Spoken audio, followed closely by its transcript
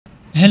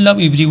Hello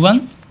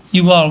everyone,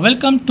 you are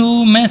welcome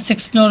to Maths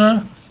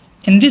Explorer.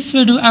 In this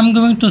video I am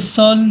going to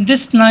solve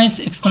this nice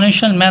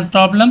exponential math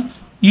problem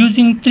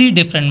using three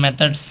different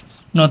methods.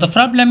 Now the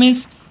problem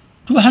is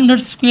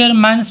 200 square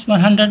minus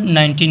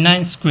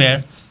 199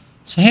 square.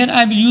 So here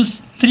I will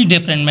use three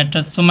different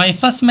methods. So my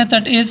first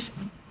method is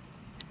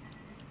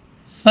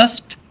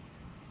first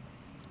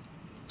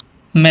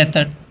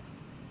method.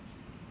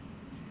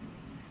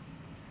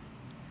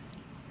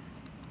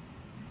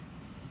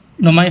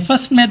 Now my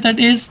first method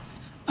is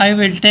I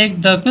will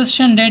take the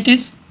question that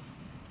is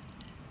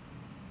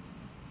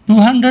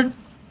 200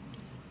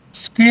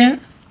 square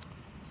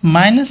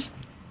minus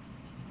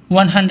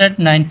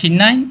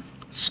 199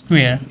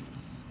 square.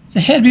 So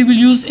here we will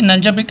use an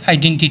algebraic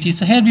identity.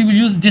 So here we will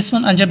use this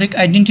one algebraic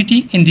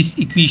identity in this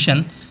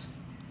equation.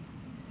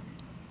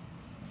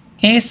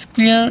 A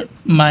square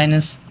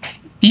minus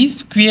b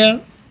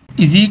square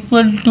is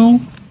equal to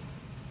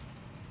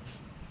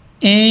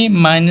a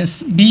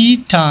minus b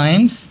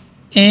times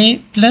a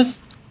plus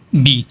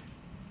b.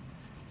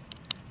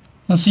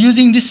 So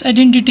using this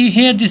identity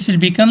here, this will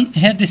become,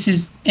 here this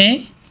is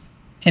a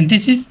and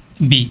this is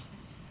b.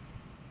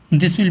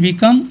 This will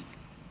become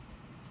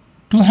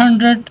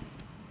 200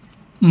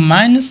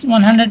 minus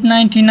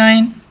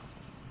 199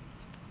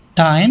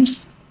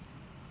 times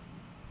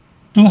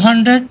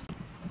 200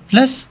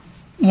 plus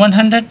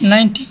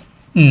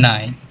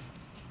 199.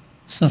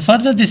 So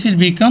further this will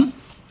become,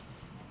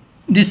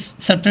 this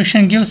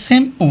subtraction gives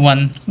him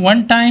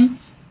 1 time,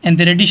 and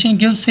the addition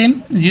gives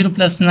him 0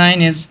 plus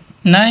 9 is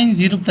 9,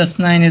 0 plus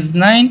 9 is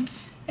 9,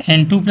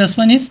 and 2 plus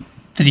 1 is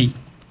 3.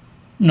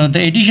 Now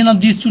the addition of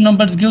these two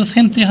numbers gives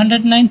him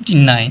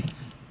 399.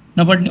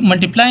 Now but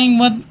multiplying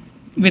with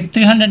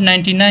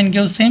 399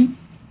 gives him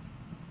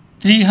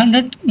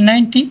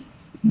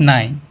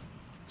 399.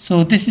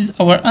 So this is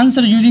our answer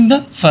using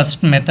the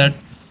first method.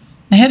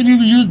 Now here we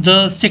will use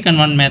the second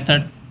one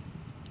method.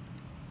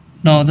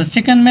 Now the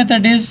second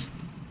method is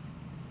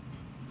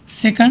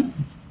second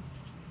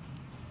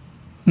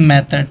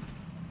method.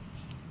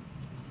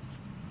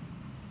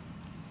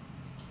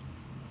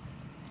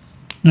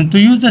 Now to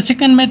use the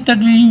second method,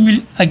 we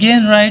will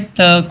again write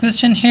the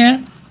question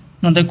here.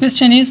 Now the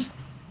question is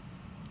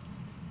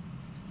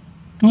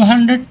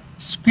 200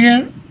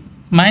 square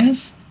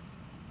minus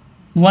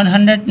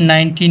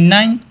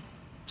 199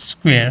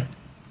 square.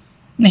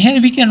 Now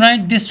here we can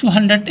write this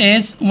 200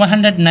 as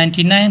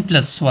 199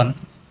 plus 1.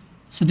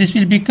 So this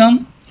will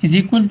become is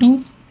equal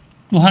to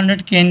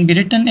 200 can be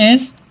written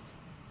as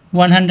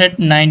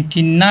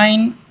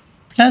 199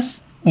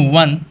 plus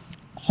 1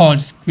 whole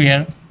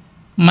square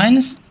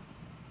minus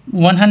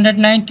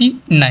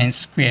 199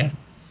 square.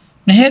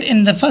 Now here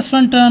in the first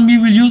one term we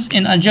will use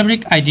an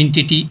algebraic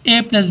identity,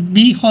 a plus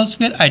b whole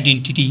square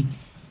identity.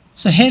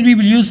 So here we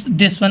will use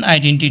this one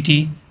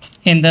identity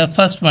in the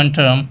first one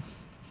term.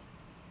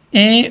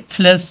 A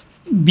plus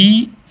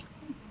b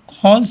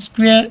whole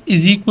square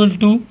is equal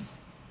to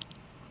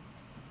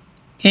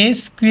a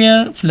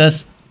square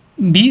plus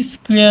b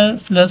square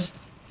plus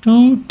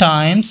 2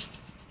 times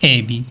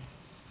ab.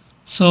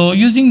 So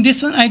using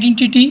this one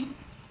identity,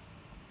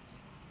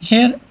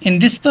 here in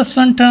this first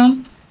one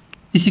term,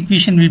 this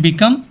equation will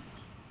become,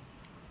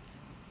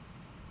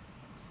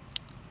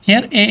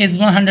 here a is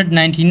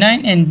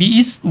 199 and b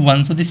is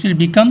 1. So this will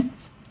become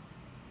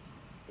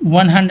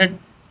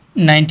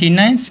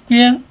 199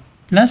 square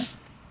plus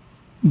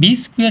b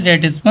square,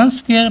 that is 1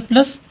 square,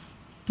 plus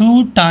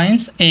 2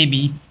 times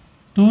ab.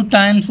 2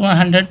 times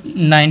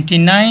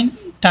 199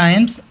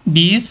 times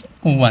b is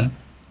 1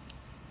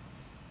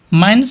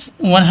 minus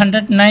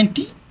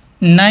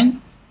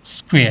 199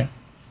 square.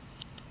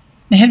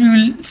 Now here we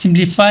will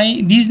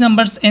simplify these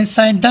numbers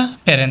inside the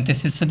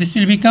parenthesis. So this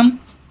will become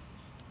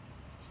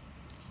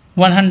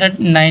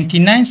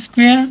 199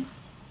 square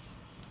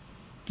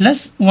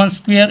plus 1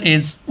 square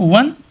is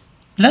 1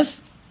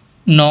 plus,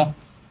 no,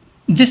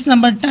 this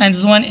number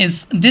times 1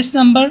 is this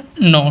number,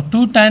 no,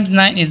 2 times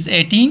 9 is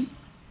 18,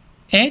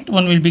 8,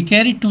 1 will be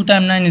carried, 2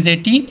 times 9 is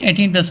 18,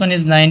 18 plus 1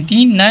 is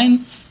 19,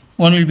 9,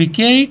 1 will be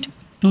carried,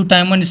 2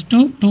 times 1 is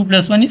 2, 2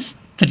 plus 1 is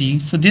 3.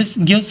 So this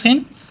gives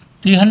him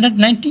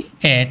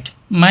 398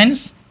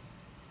 minus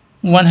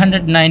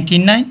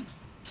 199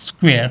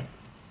 square.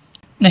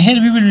 Now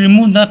here we will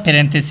remove the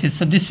parenthesis.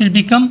 So this will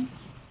become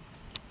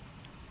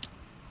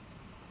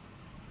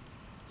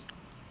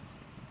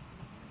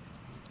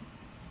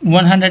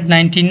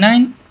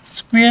 199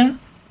 square.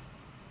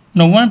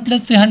 Now 1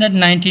 plus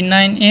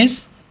 399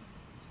 is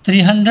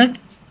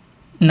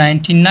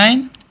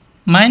 399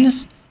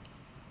 minus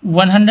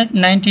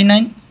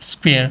 199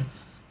 square.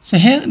 So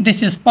here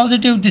this is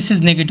positive, this is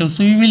negative,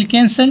 so we will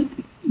cancel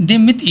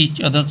them with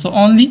each other. So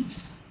only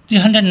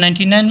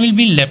 399 will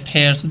be left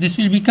here. So this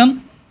will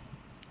become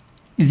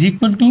is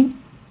equal to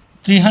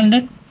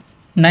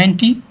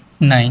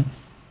 399.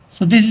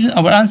 So this is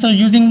our answer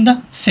using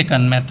the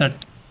second method.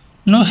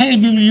 Now here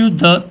we will use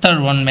the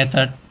third one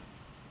method.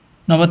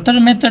 Now our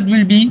third method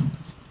will be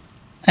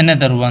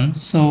another one.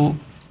 So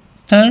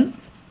third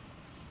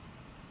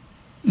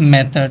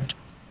method.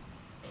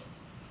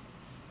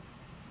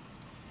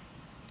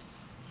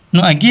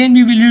 Now again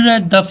we will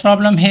rewrite the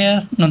problem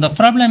here. Now the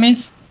problem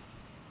is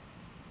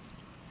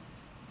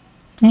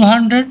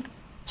 200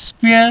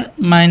 square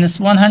minus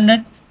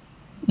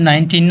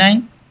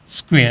 199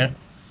 square.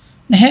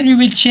 Now here we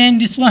will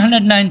change this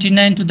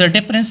 199 to the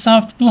difference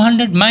of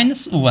 200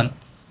 minus 1.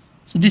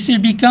 So this will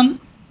become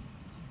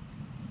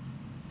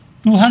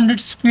 200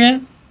 square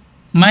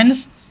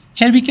minus,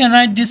 here we can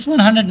write this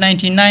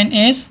 199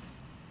 as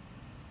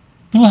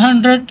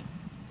 200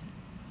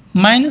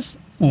 minus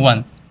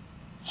 1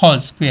 whole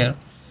square.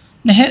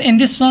 Now here in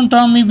this one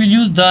term we will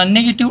use the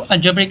negative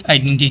algebraic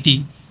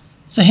identity.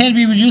 So here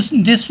we will use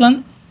this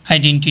one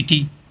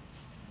identity,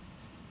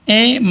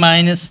 a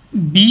minus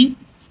b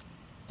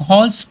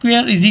whole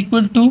square is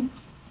equal to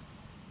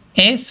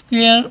a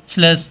square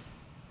plus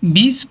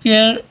b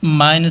square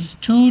minus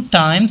 2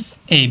 times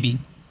ab.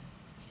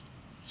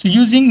 So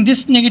using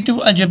this negative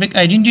algebraic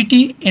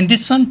identity in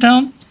this one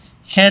term,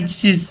 here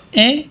this is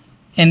a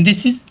and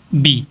this is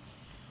b.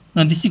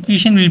 Now this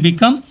equation will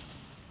become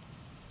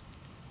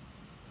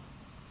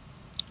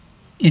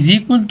is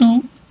equal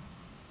to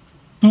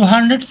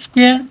 200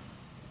 square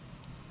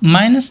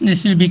minus,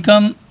 this will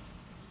become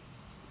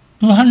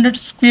 200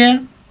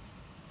 square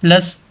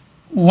plus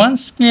 1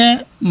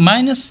 square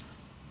minus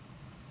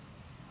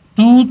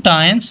 2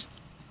 times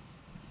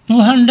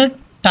 200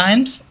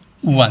 times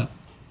 1.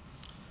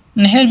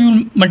 And here we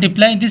will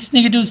multiply this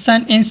negative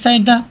sign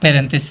inside the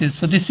parenthesis.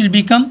 So this will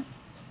become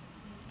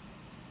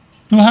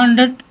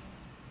 200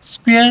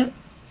 square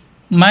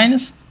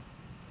minus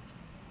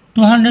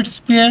 200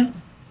 square,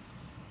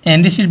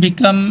 and this will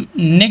become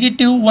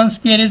negative 1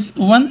 square is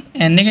 1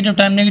 and negative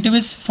times negative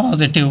is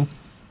positive.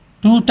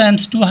 2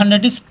 times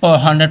 200 is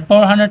 400.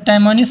 400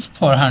 times 1 is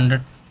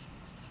 400.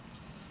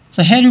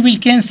 So here we will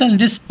cancel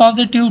this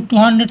positive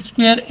 200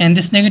 square and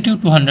this negative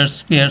 200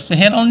 square. So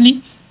here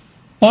only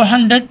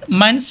 400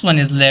 minus 1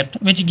 is left,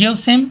 which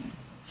gives him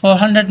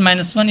 400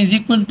 minus 1 is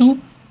equal to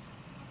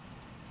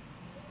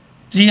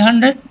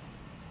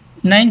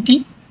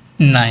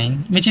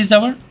 399, which is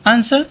our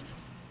answer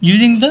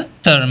using the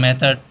third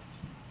method.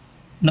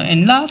 Now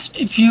in last,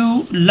 if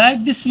you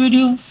like this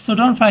video, so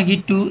don't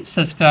forget to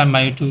subscribe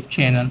my YouTube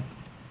channel.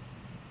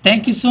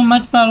 Thank you so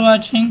much for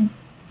watching.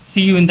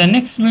 See you in the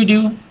next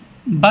video.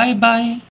 Bye bye.